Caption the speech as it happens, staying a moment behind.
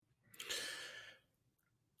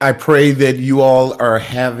I pray that you all are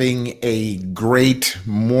having a great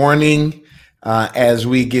morning as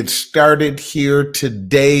we get started here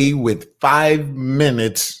today with 5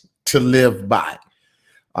 minutes to live by.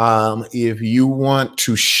 If you want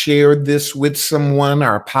to share this with someone,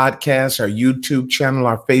 our podcast, our YouTube channel,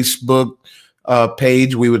 our Facebook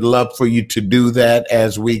page, we would love for you to do that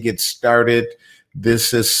as we get started.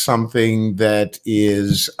 This is something that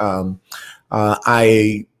is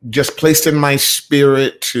I just placed in my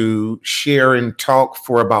spirit to share and talk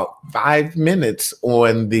for about 5 minutes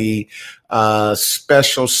on the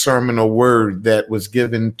special sermon or word that was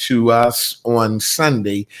given to us on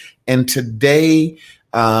Sunday. And today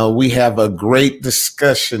we have a great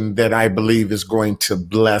discussion that I believe is going to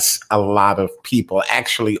bless a lot of people.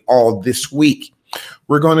 Actually, all this week,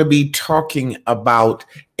 we're going to be talking about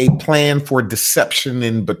a plan for deception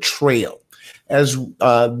and betrayal. As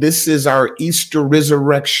this is our Easter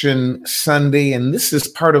Resurrection Sunday, and this is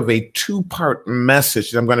part of a two-part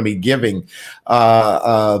message that I'm going to be giving.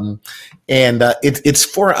 It's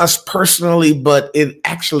for us personally, but it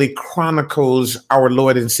actually chronicles our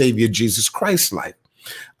Lord and Savior Jesus Christ's life.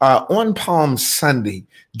 On Palm Sunday,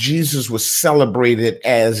 Jesus was celebrated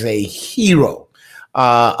as a hero.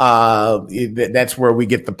 That's where we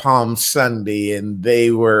get the Palm Sunday, and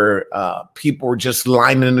people were just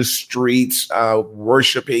lining the streets,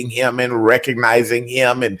 worshiping him and recognizing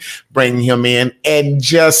him and bringing him in. And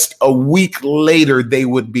just a week later, they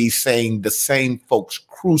would be saying the same folks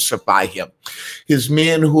crucify him. His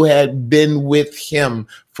men who had been with him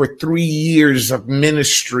for 3 years of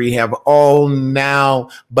ministry have all now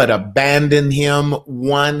but abandoned him.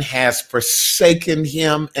 One has forsaken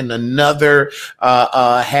him, and another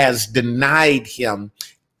has denied him.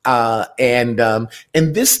 And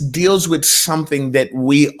this deals with something that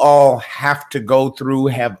we all have to go through,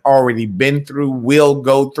 have already been through, will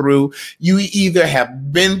go through. You either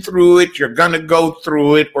have been through it, you're going to go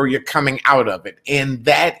through it, or you're coming out of it. And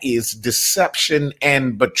that is deception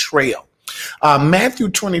and betrayal. Matthew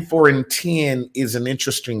 24:10 is an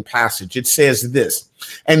interesting passage. It says this,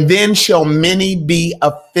 "And then shall many be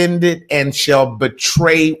offended and shall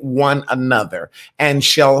betray one another and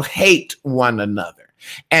shall hate one another.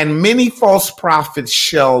 And many false prophets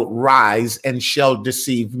shall rise and shall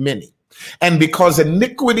deceive many. And because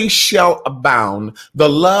iniquity shall abound, the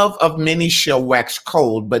love of many shall wax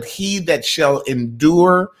cold, but he that shall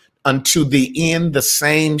endure unto the end, the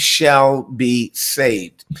same shall be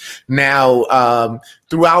saved." Now,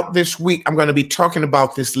 throughout this week, I'm going to be talking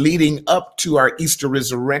about this leading up to our Easter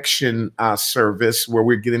Resurrection service, where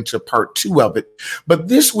we're getting to part 2 of it. But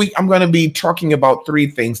this week, I'm going to be talking about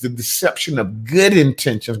 3 things: the deception of good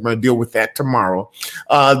intentions. I'm going to deal with that tomorrow.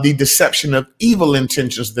 The deception of evil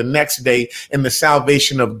intentions the next day, and the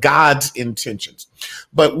salvation of God's intentions.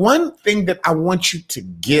 But one thing that I want you to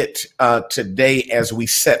get today as we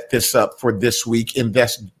set this up for this week, and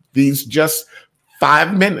that's these just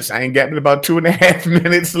 5 minutes, I ain't got about 2.5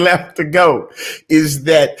 minutes left to go, is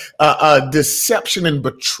that deception and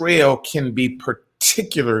betrayal can be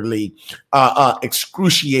particularly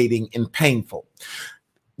excruciating and painful.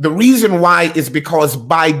 The reason why is because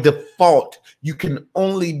by default, you can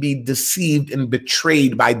only be deceived and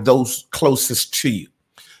betrayed by those closest to you.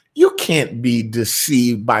 You can't be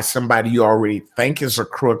deceived by somebody you already think is a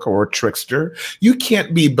crook or a trickster. You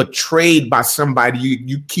can't be betrayed by somebody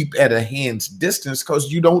you keep at a hand's distance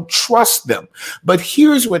because you don't trust them. But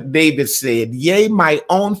here's what David said: "Yea, my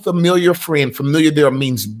own familiar friend," familiar there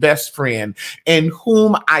means best friend, "in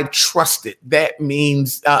whom I trusted." That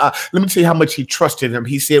means, let me tell you how much he trusted him.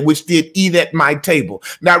 He said, "which did eat at my table."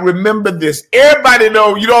 Now remember this, everybody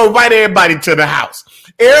know you don't invite everybody to the house.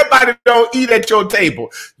 Everybody don't eat at your table.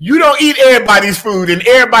 You don't eat everybody's food, and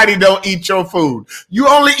everybody don't eat your food. You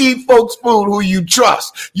only eat folks' food who you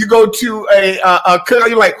trust. You go to a cook,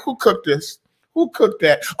 you're like, who cooked this? Who cooked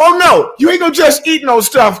that? Oh, no, you ain't gonna just eat no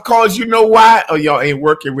stuff because you know why? Oh, y'all ain't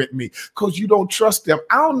working with me because you don't trust them.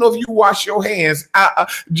 I don't know if you wash your hands.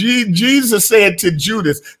 Jesus said to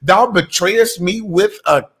Judas, "Thou betrayest me with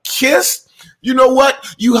a kiss." You know what?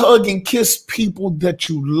 You hug and kiss people that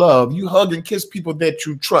you love. You hug and kiss people that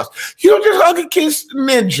you trust. You don't just hug and kiss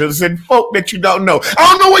ninjas and folk that you don't know. I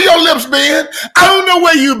don't know where your lips been. I don't know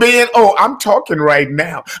where you been. Oh, I'm talking right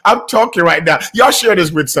now. Y'all share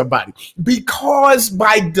this with somebody. Because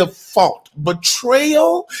by default,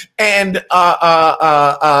 betrayal and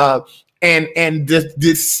And the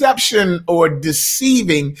deception or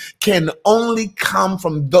deceiving can only come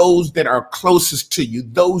from those that are closest to you,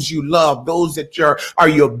 those you love, those that are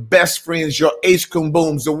your best friends, your ace cum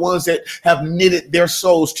booms, the ones that have knitted their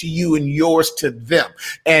souls to you and yours to them.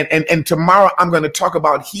 And tomorrow I'm going to talk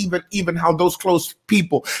about even how those close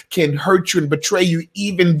people can hurt you and betray you,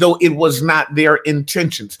 even though it was not their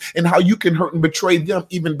intentions, and how you can hurt and betray them,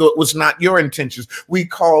 even though it was not your intentions. We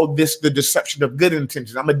call this the deception of good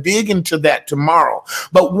intentions. I'm going to dig into that tomorrow.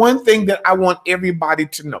 But one thing that I want everybody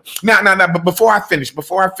to know now, but before I finish,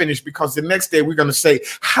 because the next day we're going to say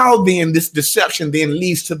how then this deception then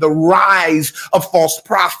leads to the rise of false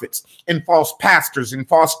prophets and false pastors and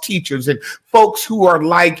false teachers and folks who are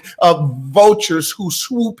like vultures who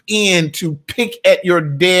swoop in to pick at your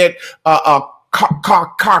dead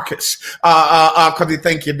carcass because they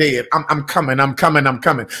think you're dead. I'm coming.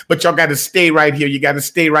 But y'all got to stay right here. You got to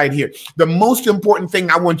stay right here. The most important thing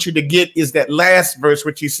I want you to get is that last verse,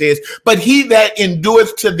 which he says, but he that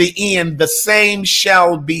endureth to the end, the same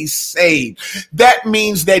shall be saved. That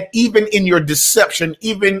means that even in your deception,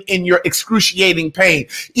 even in your excruciating pain,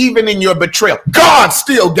 even in your betrayal, God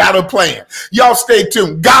still got a plan. Y'all stay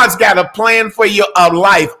tuned. God's got a plan for your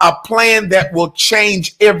life, a plan that will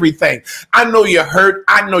change everything. I know you're hurt.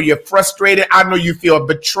 I know you're frustrated. I know you feel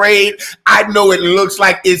betrayed. I know it looks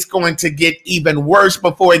like it's going to get even worse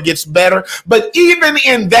before it gets better. But even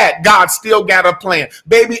in that, God still got a plan.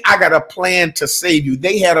 Baby, I got a plan to save you.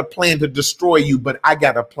 They had a plan to destroy you, but I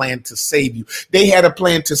got a plan to save you. They had a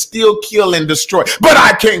plan to steal, kill, and destroy. But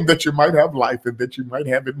I came that you might have life and that you might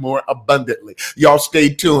have it more abundantly. Y'all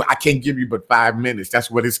stay tuned. I can't give you but 5 minutes.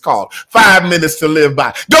 That's what it's called. 5 minutes to live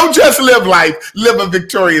by. Don't just live life. Live a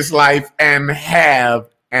victorious life and have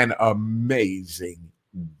an amazing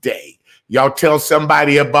day. Y'all tell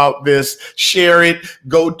somebody about this, share it,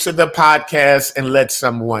 go to the podcast and let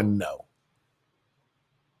someone know.